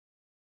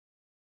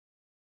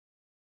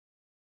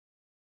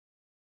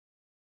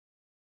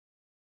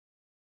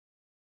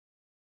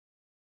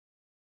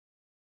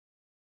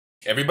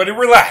Everybody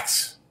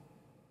relax.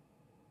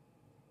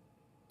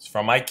 It's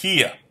from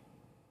IKEA.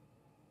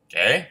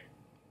 Okay?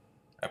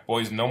 That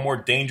boy's no more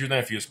danger than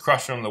if he was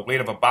crushing under the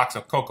weight of a box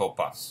of Cocoa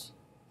Puffs.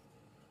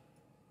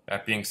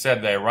 That being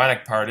said, the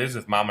ironic part is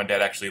if mom and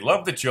dad actually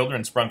loved the children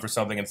and sprung for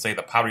something in, say,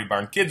 the Pottery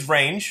Barn Kids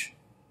range,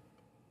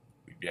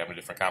 we'd be having a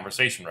different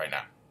conversation right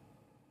now.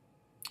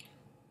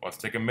 Let's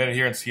take a minute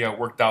here and see how it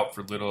worked out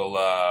for little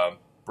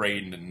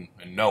Braden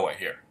and Noah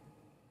here.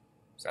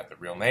 Is that the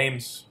real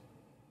names?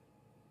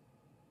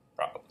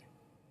 Probably.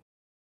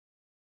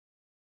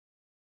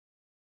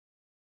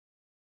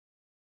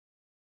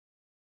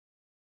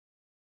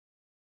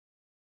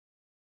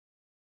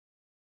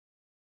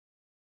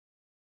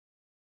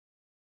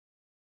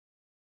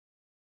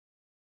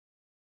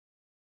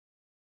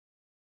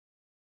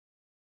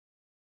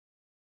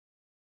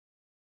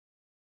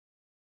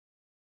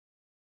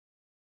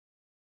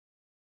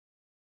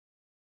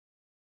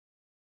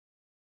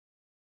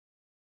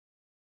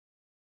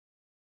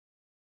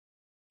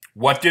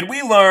 What did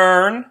we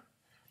learn?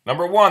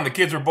 Number one, the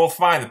kids were both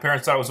fine. The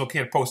parents thought it was okay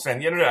to post it on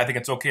the internet. I think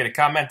it's okay to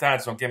comment on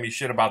it, so don't give me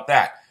shit about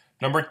that.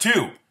 Number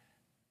two,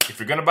 if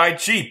you're going to buy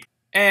cheap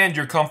and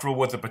you're comfortable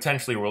with the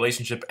potentially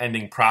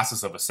relationship-ending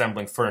process of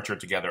assembling furniture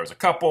together as a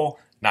couple,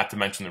 not to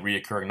mention the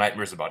reoccurring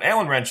nightmares about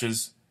Allen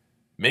wrenches,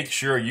 make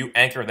sure you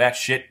anchor that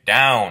shit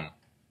down.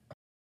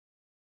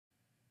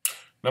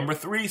 Number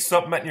three,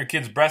 supplementing your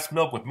kid's breast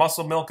milk with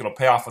muscle milk. It'll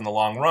pay off in the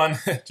long run.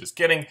 Just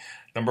kidding.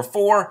 Number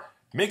four,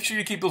 make sure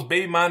you keep those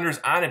baby monitors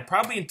on and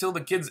probably until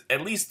the kid's at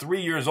least 3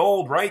 years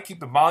old, right? Keep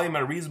the volume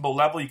at a reasonable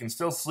level. You can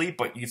still sleep,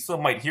 but you still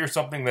might hear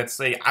something that,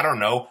 say, I don't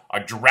know, a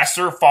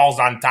dresser falls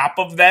on top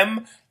of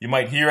them. You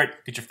might hear it.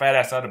 Get your fat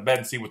ass out of bed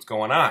and see what's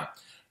going on.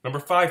 Number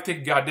five, take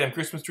a goddamn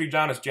Christmas tree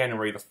down. It's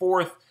January the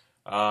 4th.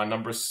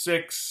 Number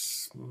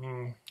six,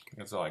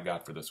 that's all I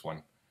got for this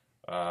one.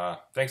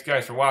 Thanks,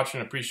 guys, for watching.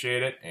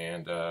 Appreciate it,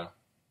 and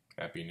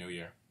Happy New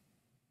Year.